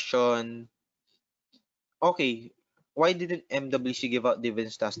 good question. Okay, why didn't MWC give out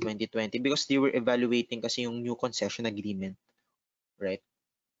dividends last 2020? Because they were evaluating kasi yung new concession agreement, right?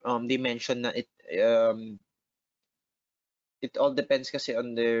 They mentioned na it all depends kasi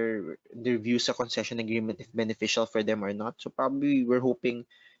on their views sa concession agreement if beneficial for them or not. So probably we're hoping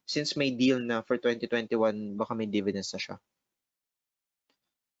since may deal na for 2021, baka may dividends na siya.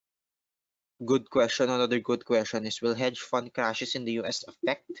 Good question. Another good question is, will hedge fund crashes in the US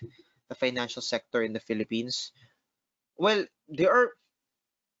affect the financial sector in the Philippines? Well, there are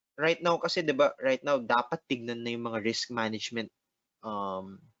right now kasi 'di ba, right now dapat tignan na yung mga risk management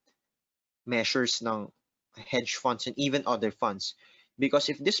um measures ng hedge funds and even other funds. Because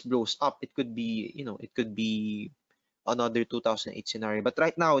if this blows up, it could be, it could be another 2008 scenario. But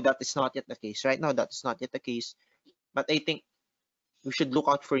right now, that is not yet the case. Right now, that is not yet the case. But I think we should look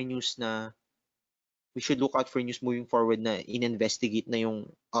out for news na we should look out for news moving forward na in-investigate na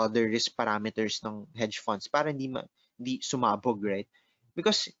yung other risk parameters ng hedge funds para hindi sumabog, right?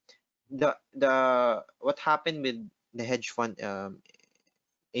 Because the what happened with the hedge fund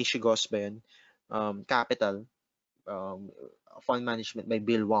Asia Gos ba yun? Capital fund management by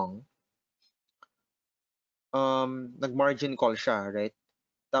Bill Wong, nag-margin call siya, right?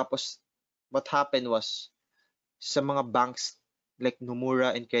 Tapos, what happened was, sa mga banks like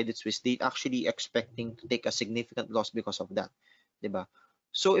Nomura and Credit Suisse, they actually expecting to take a significant loss because of that. 'Di ba?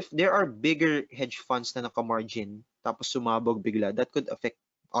 So, if there are bigger hedge funds na naka-margin, tapos sumabog bigla, that could affect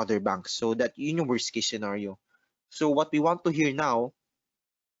other banks. So, yun yung worst case scenario. So, what we want to hear now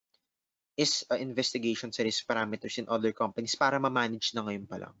is investigation sa risk parameters in other companies para ma-manage na ngayon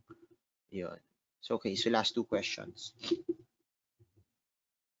pa lang. Yun. So, okay. So, last two questions.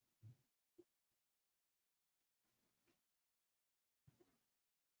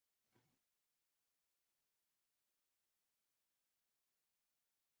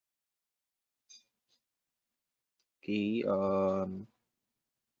 Okay.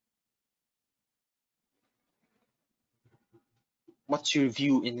 What's your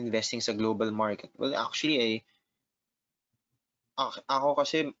view in investing sa global market? Well, actually, ako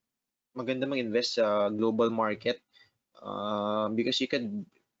kasi maganda mag-invest sa global market because you can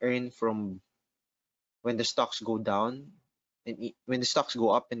earn from when the stocks go down and when the stocks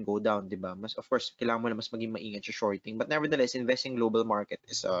go up and go down, di ba? Mas, of course, kailangan mo na mas maging maingat sa shorting. But nevertheless, investing global market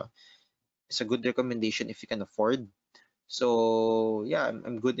is a good recommendation if you can afford. So, yeah,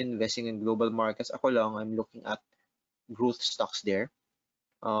 I'm good in investing in global markets. Ako lang, I'm looking at growth stocks there.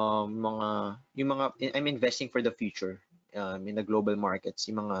 I'm investing for the future in the global markets,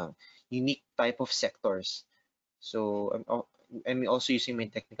 yung mga unique type of sectors. So I'm also using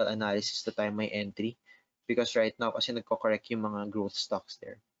my technical analysis to time my entry because right now kasi nagko-correct yung mga growth stocks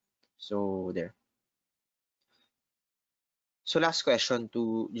there. So there. So last question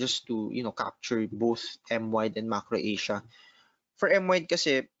to capture both M-wide and macro Asia. For M-wide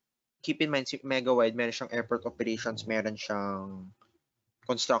kasi keep in mind si mega wide meron siyang airport operations, meron siyang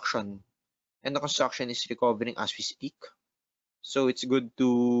construction, and the construction is recovering as we speak. So it's good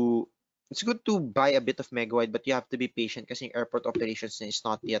to buy a bit of megawide, but you have to be patient kasi airport operations is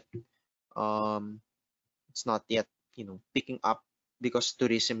not yet it's not yet picking up because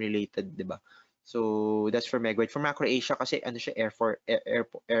tourism related, di ba? So that's for megawide. For macro Asia kasi ano siya,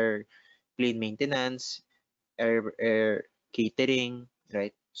 airplane maintenance, air catering,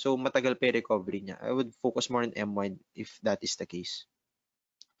 right? So matagal pa yung recovery niya. I would focus more on M-wide if that is the case.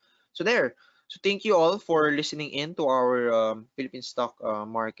 So there. So thank you all for listening in to our Philippine stock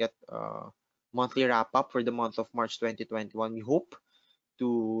market monthly wrap up for the month of March 2021. We hope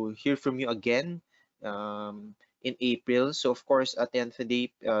to hear from you again in April. So of course, at the end of the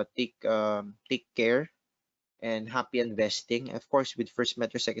day, take care and happy investing. Of course, with First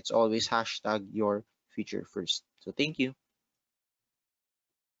Metro Sec, it's always hashtag your future first. So thank you.